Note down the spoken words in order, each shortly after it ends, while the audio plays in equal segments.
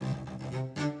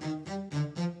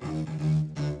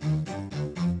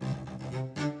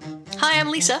Hi,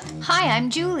 I'm Lisa. Hi, I'm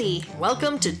Julie.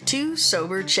 Welcome to Two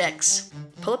Sober Chicks.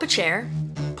 Pull up a chair,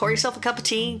 pour yourself a cup of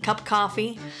tea, cup of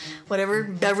coffee, whatever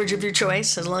beverage of your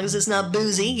choice, as long as it's not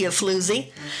boozy, you floozy,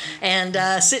 and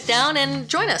sit down and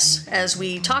join us as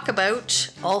we talk about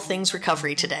all things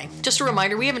recovery today. Just a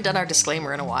reminder, we haven't done our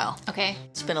disclaimer in a while. Okay.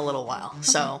 It's been a little while.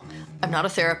 So, I'm not a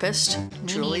therapist.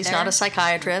 Julie's neither. not a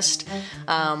psychiatrist.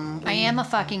 I am a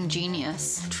fucking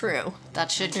genius. True. That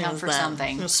should count for That.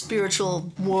 something. You're a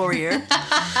spiritual warrior.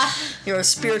 You're a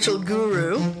spiritual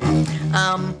guru.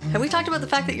 Have we talked about the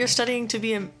fact that you're studying to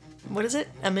be a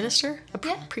minister?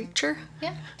 Yeah. Preacher?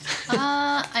 Yeah.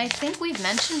 I think we've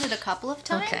mentioned it a couple of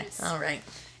times. Okay, all right.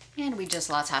 And we just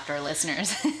lost half our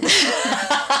listeners.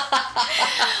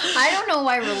 I don't know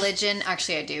why religion,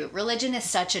 actually I do. Religion is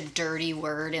such a dirty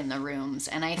word in the rooms.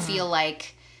 And I feel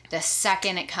like the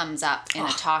second it comes up in a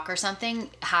talk or something,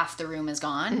 half the room is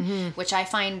gone, which I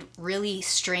find really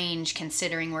strange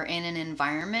considering we're in an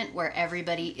environment where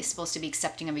everybody is supposed to be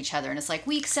accepting of each other. And it's like,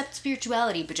 we accept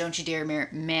spirituality, but don't you dare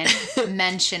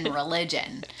mention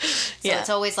religion. So it's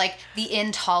always like the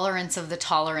intolerance of the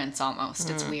tolerance almost.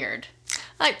 It's weird.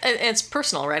 It's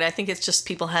personal, right? I think it's just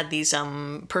people had these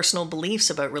personal beliefs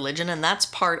about religion, and that's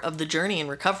part of the journey in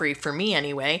recovery for me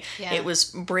anyway. Yeah. It was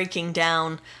breaking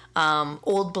down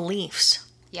old beliefs.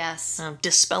 Yes.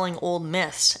 Dispelling old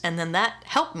myths, and then that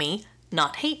helped me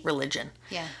not hate religion.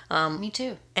 Yeah. Me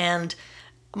too. And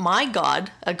my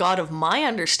God, a God of my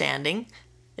understanding,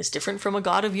 is different from a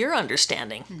God of your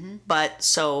understanding. But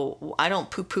so I don't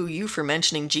poo-poo you for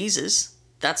mentioning Jesus.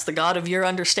 That's the God of your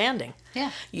understanding.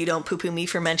 Yeah. You don't poo-poo me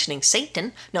for mentioning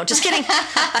Satan. No, just kidding.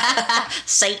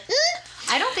 Satan?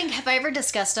 I don't think, have I ever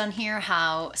discussed on here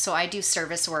how, so I do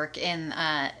service work in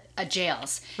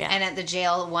jails. Yeah. And at the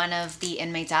jail, one of the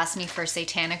inmates asked me for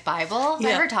Satanic Bible. Have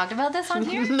I ever talked about this on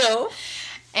here? No.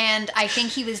 And I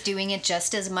think he was doing it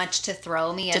just as much to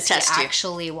throw me as he test you.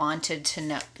 actually wanted to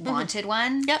know, wanted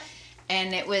one. Yep.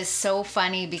 And it was so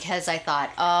funny because I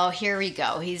thought, oh, here we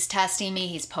go. He's testing me.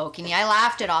 He's poking me. I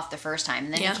laughed it off the first time.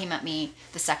 And then he came at me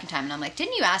the second time. And I'm like,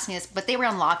 didn't you ask me this? But they were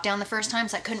on lockdown the first time,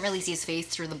 so I couldn't really see his face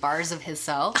through the bars of his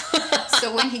cell.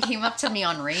 So when he came up to me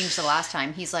on range the last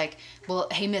time, he's like, well,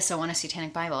 hey, miss, I want a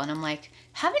Satanic Bible. And I'm like,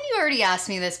 haven't you already asked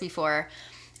me this before?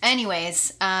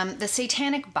 Anyways, the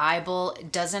Satanic Bible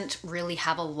doesn't really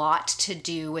have a lot to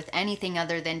do with anything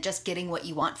other than just getting what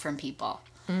you want from people.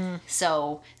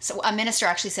 So a minister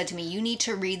actually said to me, you need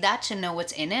to read that to know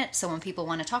what's in it. So when people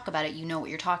want to talk about it, you know what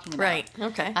you're talking about. Right.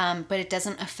 Okay. But it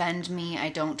doesn't offend me. I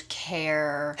don't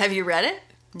care. Have you read it?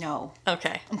 No.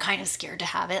 Okay. I'm kind of scared to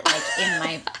have it like in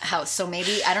my house. So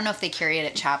maybe, I don't know if they carry it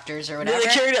at Chapters or whatever. Do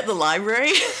they carry it at the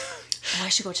library? Oh, I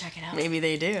should go check it out. Maybe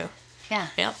they do. Yeah.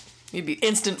 Yep. You'd be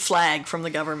instant flag from the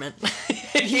government.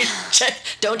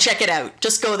 Don't check it out.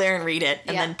 Just go there and read it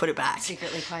and then put it back.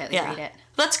 Secretly, quietly read it.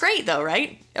 That's great though,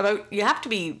 right? You have to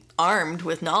be armed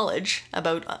with knowledge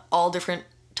about all different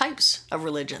types of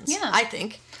religions. Yeah. I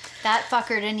think. That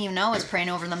fucker didn't even know I was praying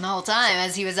over them the whole time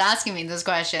as he was asking me those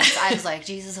questions. I was like,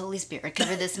 Jesus, Holy Spirit,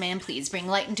 cover this man, please. Bring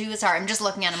light into his heart. I'm just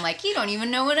looking at him like, you don't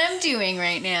even know what I'm doing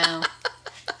right now.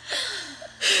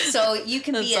 So you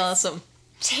can be awesome.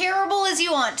 Terrible as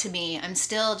you want to be. I'm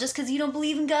still, just because you don't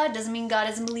believe in God doesn't mean God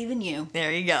doesn't believe in you.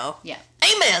 There you go. Yeah.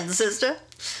 Amen, sister.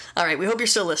 All right, we hope you're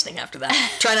still listening after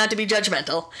that. Try not to be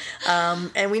judgmental.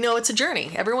 And we know it's a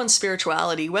journey. Everyone's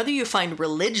spirituality, whether you find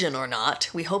religion or not,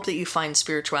 we hope that you find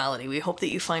spirituality. We hope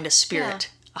that you find a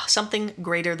spirit, something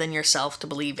greater than yourself to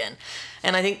believe in.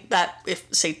 And I think that if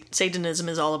Satanism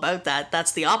is all about that,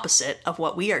 that's the opposite of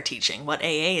what we are teaching. What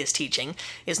AA is teaching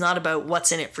is not about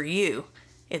what's in it for you.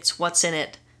 It's what's in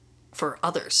it for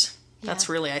others. That's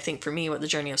really, I think, for me, what the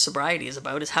journey of sobriety is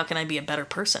about, is how can I be a better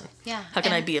person? Yeah. How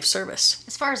can I be of service?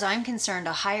 As far as I'm concerned,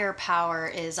 a higher power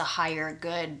is a higher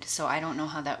good. So I don't know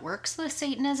how that works with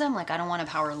Satanism. Like, I don't want a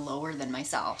power lower than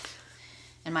myself.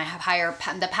 And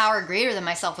the power greater than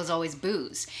myself was always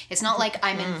booze. It's not like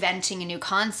I'm inventing a new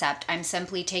concept. I'm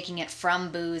simply taking it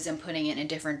from booze and putting it in a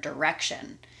different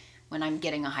direction. When I'm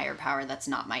getting a higher power, that's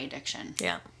not my addiction.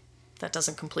 Yeah. That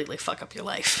doesn't completely fuck up your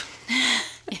life.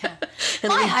 Yeah.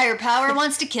 My higher power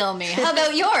wants to kill me. How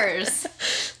about yours?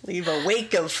 Leave a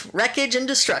wake of wreckage and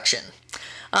destruction.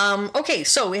 Okay,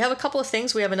 so we have a couple of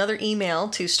things. We have another email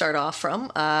to start off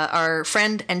from. Our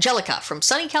friend Angelica from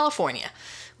sunny California.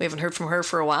 We haven't heard from her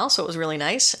for a while, so it was really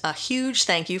nice. A huge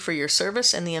thank you for your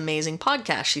service and the amazing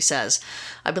podcast, she says.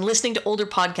 I've been listening to older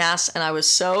podcasts, and I was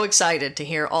so excited to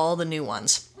hear all the new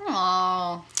ones.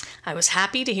 Aww. I was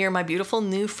happy to hear my beautiful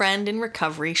new friend in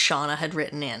recovery, Shauna, had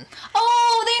written in.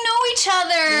 Oh, they know each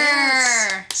other.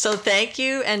 Yes. So thank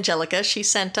you, Angelica. She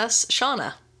sent us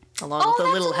Shauna. along with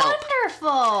a little help.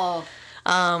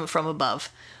 Wonderful. From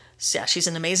above. So, yeah, she's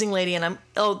an amazing lady. And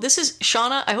this is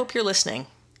Shauna. I hope you're listening.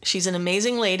 She's an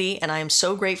amazing lady, and I am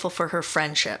so grateful for her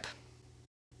friendship.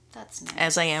 That's nice.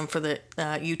 As I am for the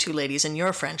you two ladies and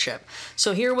your friendship.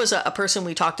 So here was a person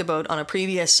we talked about on a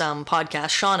previous podcast,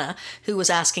 Shauna, who was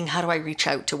asking, how do I reach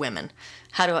out to women?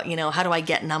 How do I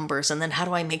get numbers? And then how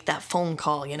do I make that phone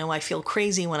call? I feel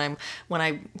crazy when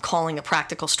I'm calling a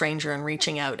practical stranger and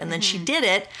reaching out. And then she did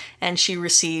it, and she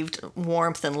received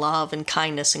warmth and love and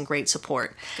kindness and great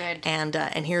support. Good.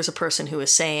 And here's a person who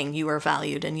is saying you are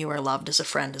valued and you are loved as a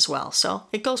friend as well. So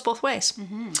it goes both ways.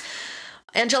 Mm-hmm.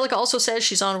 Angelica also says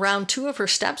she's on round 2 of her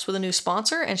steps with a new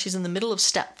sponsor, and she's in the middle of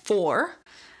step 4.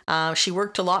 She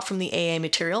worked a lot from the AA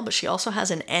material, but she also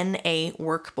has an NA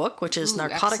workbook, which is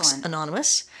Narcotics excellent.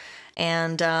 Anonymous.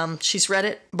 And she's read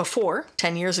it before,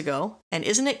 10 years ago. And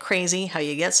isn't it crazy how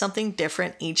you get something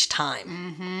different each time?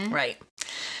 Mm-hmm. Right.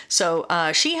 So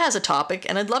she has a topic,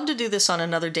 and I'd love to do this on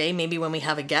another day, maybe when we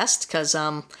have a guest, because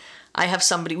I have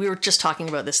somebody, we were just talking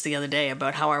about this the other day,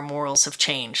 about how our morals have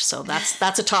changed. So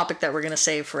that's a topic that we're going to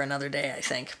save for another day, I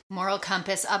think. Moral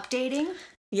compass updating?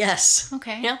 Yes.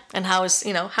 Okay. Yeah. And how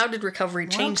did recovery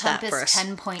change that for us?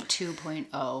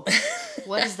 10.2.0.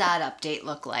 What does that update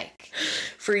look like?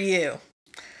 For you.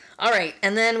 All right.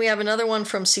 And then we have another one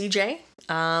from CJ.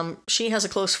 She has a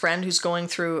close friend who's going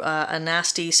through a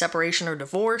nasty separation or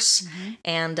divorce. Mm-hmm.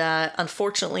 And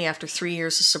unfortunately, after 3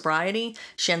 years of sobriety,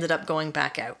 she ended up going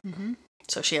back out. Mm-hmm.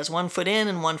 So she has 1 foot in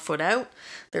and 1 foot out.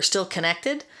 They're still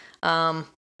connected.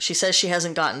 She says she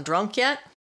hasn't gotten drunk yet.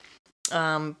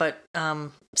 But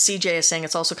CJ is saying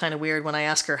it's also kind of weird when I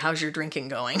ask her, how's your drinking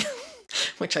going?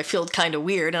 Which I feel kind of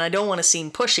weird, and I don't want to seem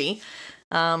pushy.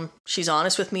 She's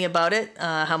honest with me about it,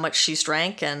 how much she's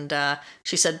drank, and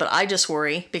she said, but I just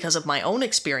worry, because of my own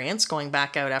experience going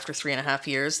back out after 3.5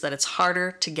 years, that it's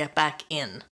harder to get back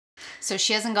in. So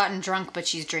she hasn't gotten drunk, but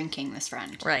she's drinking, this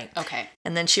friend. Right. Okay.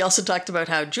 And then she also talked about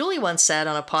how Julie once said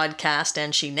on a podcast,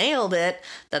 and she nailed it,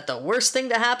 that the worst thing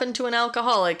to happen to an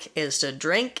alcoholic is to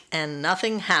drink and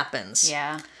nothing happens.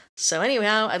 Yeah. So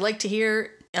anyhow, I'd like to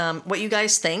hear what you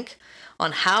guys think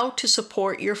on how to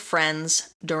support your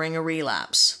friends during a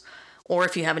relapse, or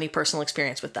if you have any personal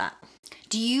experience with that.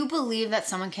 Do you believe that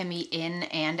someone can be in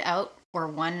and out, or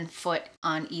 1 foot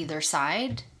on either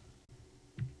side?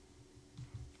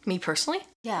 Me personally?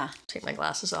 Yeah. Take my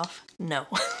glasses off. No.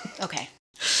 Okay.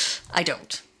 I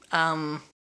don't.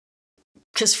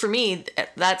 Because for me,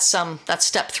 that's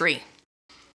step 3.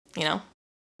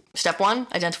 Step 1,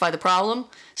 identify the problem.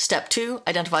 Step 2,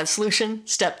 identify the solution.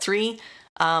 Step 3,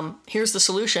 here's the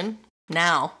solution.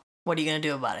 Now, what are you going to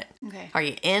do about it? Okay. Are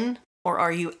you in or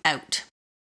are you out?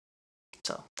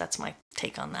 So that's my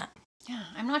take on that. Yeah,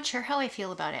 I'm not sure how I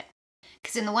feel about it.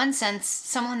 Because in the one sense,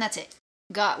 someone that's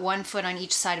got 1 foot on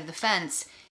each side of the fence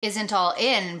isn't all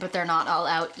in, but they're not all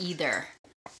out either.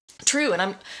 True,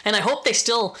 and I hope they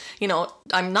still,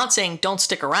 I'm not saying don't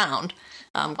stick around.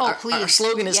 Please. Our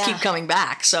slogan is keep coming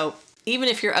back. So even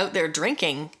if you're out there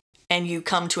drinking and you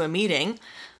come to a meeting,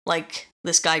 like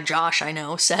this guy Josh I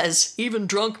know says, even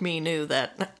drunk me knew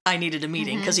that I needed a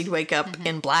meeting, because he'd wake up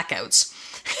in blackouts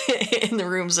in the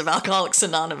rooms of Alcoholics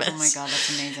Anonymous. Oh my God,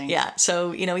 that's amazing. Yeah,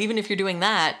 so even if you're doing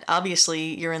that,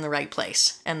 obviously you're in the right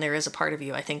place, and there is a part of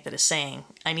you, I think, that is saying,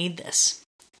 I need this.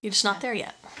 You're just not there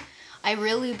yet. I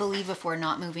really believe if we're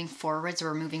not moving forwards,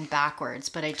 we're moving backwards,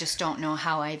 but I just don't know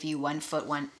how I view 1 foot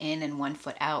in and 1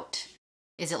 foot out.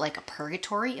 Is it like a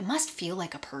purgatory? It must feel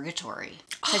like a purgatory,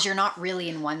 because you're not really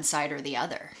in one side or the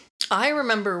other. I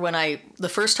remember when the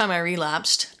first time I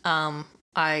relapsed,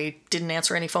 I didn't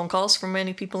answer any phone calls from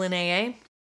any people in AA.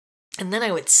 And then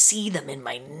I would see them in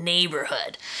my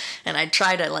neighborhood, and I'd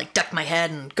try to duck my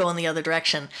head and go in the other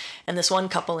direction. And this one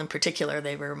couple in particular,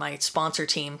 they were my sponsor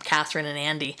team, Catherine and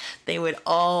Andy. They would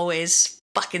always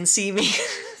fucking see me.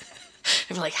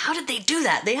 I'd be like, how did they do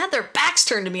that? They had their backs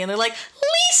turned to me, and they're like,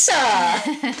 Lisa!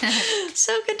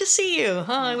 So good to see you. Oh,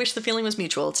 I wish the feeling was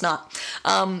mutual. It's not.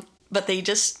 But they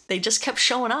just kept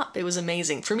showing up. It was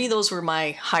amazing. For me, those were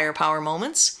my higher power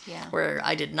moments, where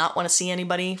I did not want to see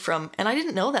anybody and I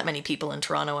didn't know that many people in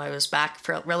Toronto. I was back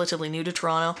relatively new to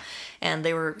Toronto, and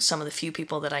they were some of the few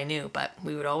people that I knew, but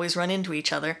we would always run into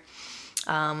each other.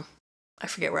 I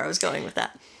forget where I was going with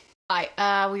that.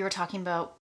 We were talking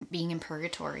about being in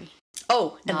purgatory.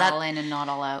 Oh, and not all in and not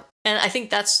all out. And I think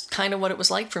that's kind of what it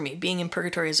was like for me. Being in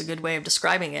purgatory is a good way of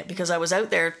describing it, because I was out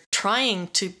there trying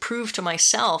to prove to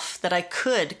myself that I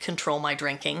could control my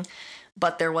drinking,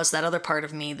 but there was that other part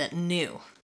of me that knew,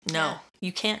 no,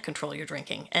 you can't control your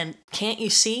drinking. And can't you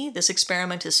see this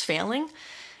experiment is failing?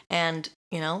 And,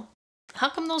 how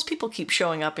come those people keep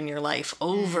showing up in your life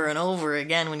over and over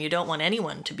again when you don't want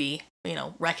anyone to be,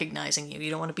 recognizing you? You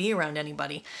don't want to be around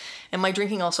anybody. And my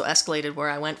drinking also escalated where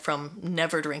I went from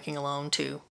never drinking alone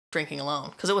to drinking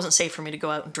alone because it wasn't safe for me to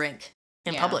go out and drink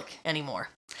in public anymore.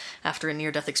 After a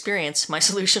near-death experience, my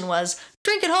solution was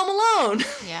drink at home alone.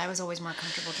 Yeah, I was always more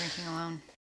comfortable drinking alone.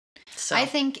 So I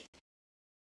think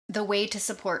the way to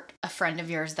support a friend of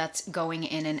yours that's going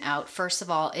in and out, first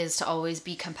of all, is to always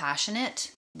be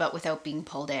compassionate, but without being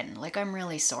pulled in. Like, I'm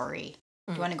really sorry.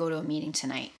 Do you want to go to a meeting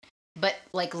tonight? But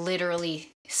like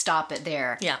literally stop it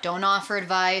there. Yeah. Don't offer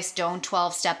advice. Don't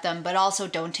 12-step them. But also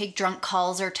don't take drunk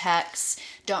calls or texts.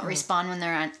 Don't respond when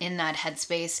they're in that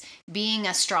headspace. Being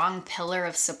a strong pillar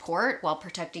of support while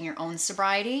protecting your own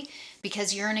sobriety,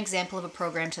 because you're an example of a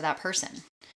program to that person.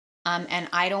 And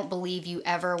I don't believe you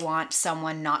ever want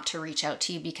someone not to reach out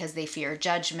to you because they fear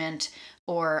judgment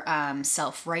or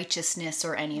self-righteousness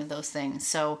or any of those things.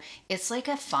 So it's like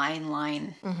a fine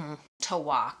line to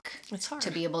walk. It's hard. To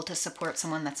be able to support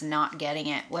someone that's not getting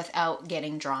it without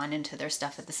getting drawn into their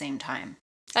stuff at the same time.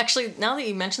 Actually, now that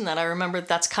you mentioned that, I remember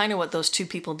that's kind of what those two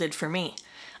people did for me.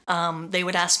 They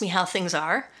would ask me how things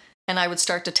are, and I would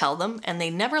start to tell them, and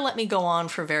they never let me go on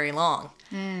for very long.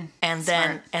 And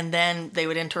then they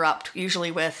would interrupt,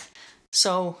 usually with,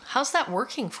 "So how's that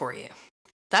working for you?"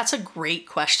 That's a great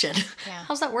question. Yeah.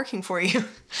 How's that working for you?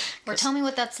 Or tell me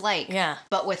what that's like. Yeah.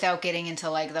 But without getting into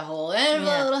like the whole...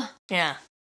 Yeah.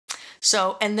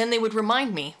 So, and then they would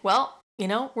remind me, well,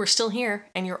 we're still here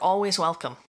and you're always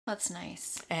welcome. That's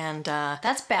nice. And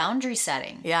that's boundary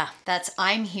setting. Yeah. That's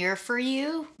I'm here for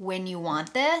you when you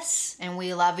want this, and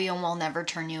we love you and we'll never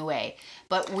turn you away.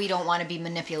 But we don't want to be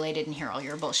manipulated and hear all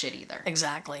your bullshit either.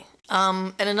 Exactly.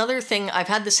 And another thing, I've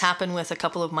had this happen with a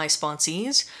couple of my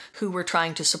sponsees who were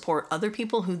trying to support other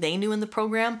people who they knew in the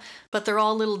program, but they're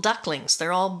all little ducklings.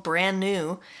 They're all brand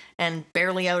new and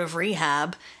barely out of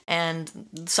rehab, and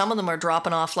some of them are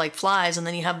dropping off like flies, and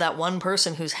then you have that one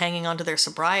person who's hanging onto their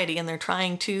sobriety and they're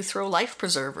trying to throw life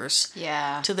preservers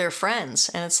to their friends.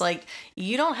 And it's like,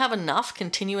 you don't have enough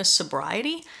continuous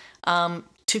sobriety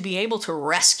to be able to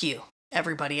rescue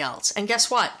everybody else. And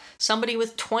guess what? Somebody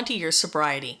with 20 years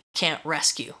sobriety can't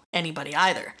rescue anybody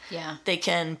either. Yeah. They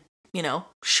can,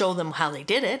 show them how they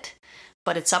did it,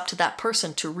 but it's up to that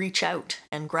person to reach out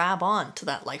and grab on to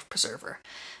that life preserver.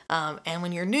 And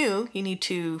when you're new, you need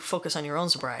to focus on your own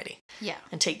sobriety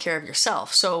and take care of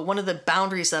yourself. So one of the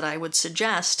boundaries that I would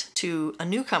suggest to a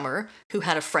newcomer who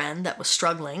had a friend that was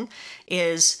struggling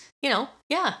is,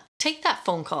 take that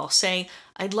phone call. Say,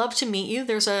 I'd love to meet you.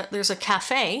 There's a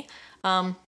cafe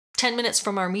 10 minutes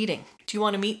from our meeting. Do you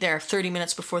want to meet there 30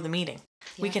 minutes before the meeting?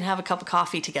 Yeah. We can have a cup of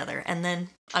coffee together, and then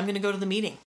I'm going to go to the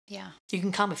meeting. Yeah. You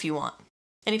can come if you want.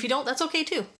 And if you don't, that's okay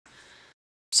too.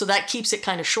 So that keeps it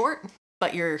kind of short,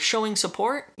 but you're showing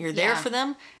support, you're there for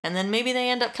them, and then maybe they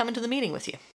end up coming to the meeting with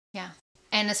you. Yeah.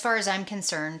 And as far as I'm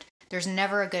concerned, there's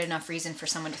never a good enough reason for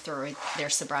someone to throw away their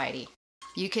sobriety.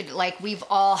 You could, we've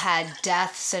all had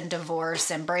deaths and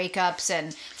divorce and breakups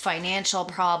and financial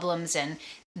problems, and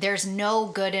there's no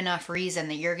good enough reason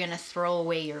that you're going to throw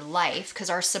away your life, because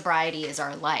our sobriety is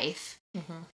our life.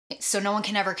 So no one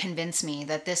can ever convince me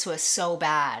that this was so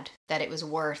bad that it was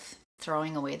worth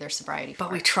throwing away their sobriety for.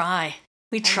 But we try.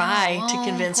 We try to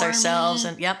convince ourselves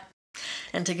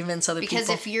and to convince other people. Because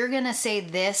if you're going to say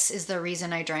this is the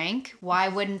reason I drank, why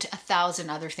wouldn't 1,000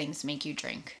 other things make you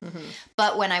drink?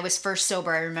 But when I was first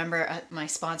sober, I remember my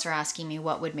sponsor asking me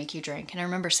what would make you drink. And I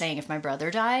remember saying if my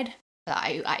brother died,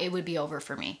 it would be over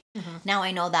for me. Now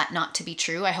I know that not to be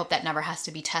true. I hope that never has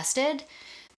to be tested.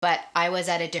 But I was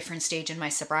at a different stage in my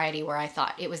sobriety where I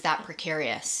thought it was that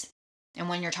precarious. And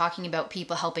when you're talking about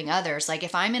people helping others, like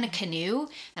if I'm in a canoe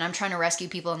and I'm trying to rescue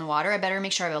people in the water, I better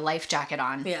make sure I have a life jacket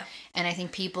on. Yeah. And I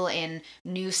think people in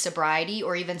new sobriety,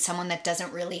 or even someone that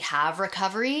doesn't really have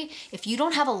recovery, if you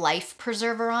don't have a life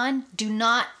preserver on, do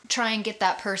not try and get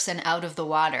that person out of the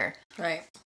water. Right.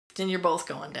 Then you're both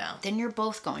going down.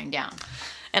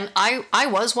 And I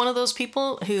was one of those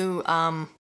people who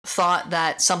thought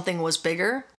that something was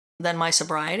bigger than my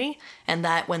sobriety, and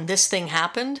that when this thing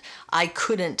happened, I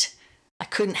couldn't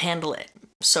handle it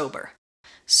sober.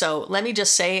 So let me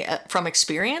just say from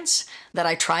experience that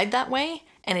I tried that way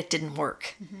and it didn't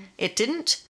work. It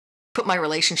didn't put my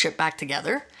relationship back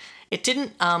together. It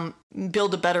didn't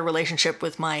build a better relationship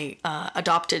with my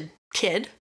adopted kid,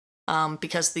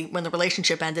 because when the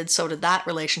relationship ended, so did that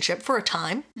relationship for a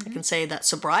time. I can say that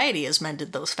sobriety has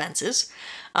mended those fences.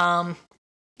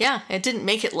 It didn't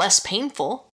make it less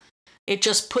painful. It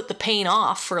just put the pain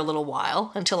off for a little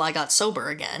while until I got sober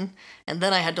again. And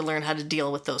then I had to learn how to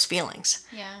deal with those feelings.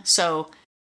 Yeah. So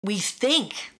we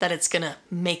think that it's going to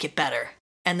make it better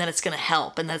and that it's going to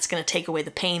help and that it's going to take away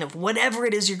the pain of whatever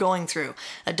it is you're going through.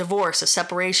 A divorce, a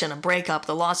separation, a breakup,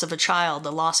 the loss of a child,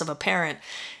 the loss of a parent.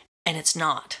 And it's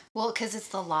not. Well, because it's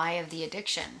the lie of the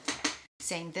addiction,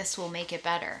 saying this will make it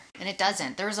better. And it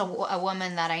doesn't. There's a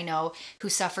woman that I know who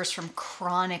suffers from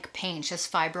chronic pain. She has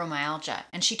fibromyalgia.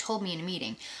 And she told me in a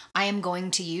meeting, I am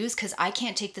going to use, because I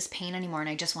can't take this pain anymore and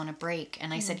I just want a break.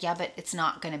 And I said, yeah, but it's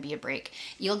not going to be a break.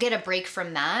 You'll get a break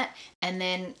from that. And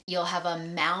then you'll have a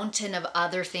mountain of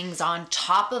other things on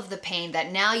top of the pain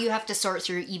that now you have to sort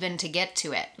through even to get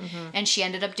to it. And she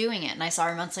ended up doing it. And I saw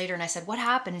her months later and I said, what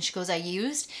happened? And she goes, I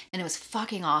used, and it was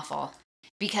fucking awful.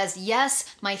 Because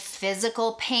yes, my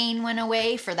physical pain went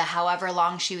away for the however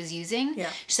long she was using. Yeah.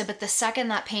 She said, but the second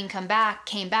that pain came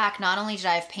back, not only did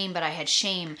I have pain, but I had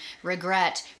shame,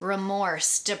 regret,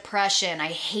 remorse, depression. I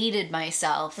hated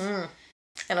myself.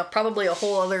 And probably a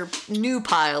whole other new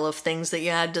pile of things that you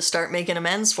had to start making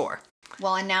amends for.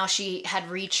 Well, and now she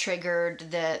had re-triggered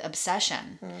the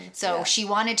obsession. So she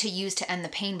wanted to use to end the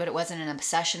pain, but it wasn't an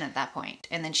obsession at that point.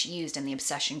 And then she used and the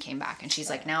obsession came back. And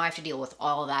she's like, now I have to deal with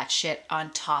all that shit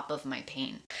on top of my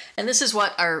pain. And this is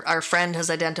what our friend has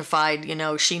identified. You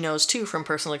know, she knows too from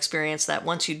personal experience that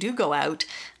once you do go out,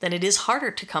 then it is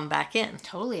harder to come back in.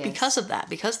 Totally is. Because of that,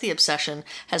 because the obsession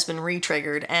has been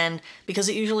re-triggered and because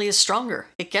it usually is stronger.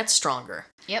 It gets stronger.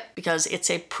 Yep. Because it's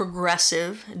a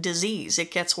progressive disease. It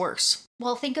gets worse.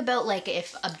 Well, think about like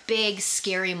if a big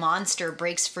scary monster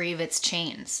breaks free of its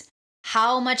chains.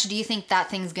 How much do you think that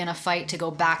thing's gonna fight to go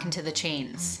back into the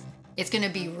chains? It's gonna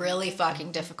be really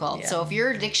fucking difficult. Yeah. So if your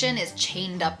addiction is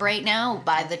chained up right now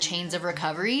by the chains of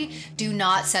recovery, do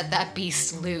not set that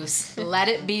beast loose. Let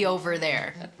it be over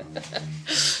there.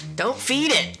 Don't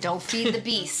feed it. Don't feed the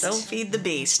beast. Don't feed the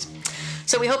beast.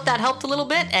 So we hope that helped a little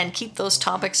bit, and keep those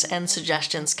topics and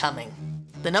suggestions coming.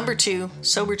 The number 2,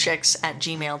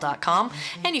 soberchicks@gmail.com.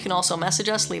 And you can also message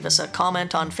us, leave us a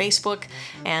comment on Facebook.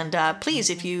 And please,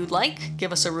 if you'd like,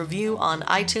 give us a review on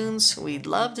iTunes. We'd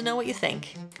love to know what you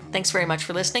think. Thanks very much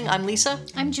for listening. I'm Lisa.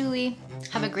 I'm Julie.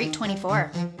 Have a great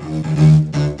 24.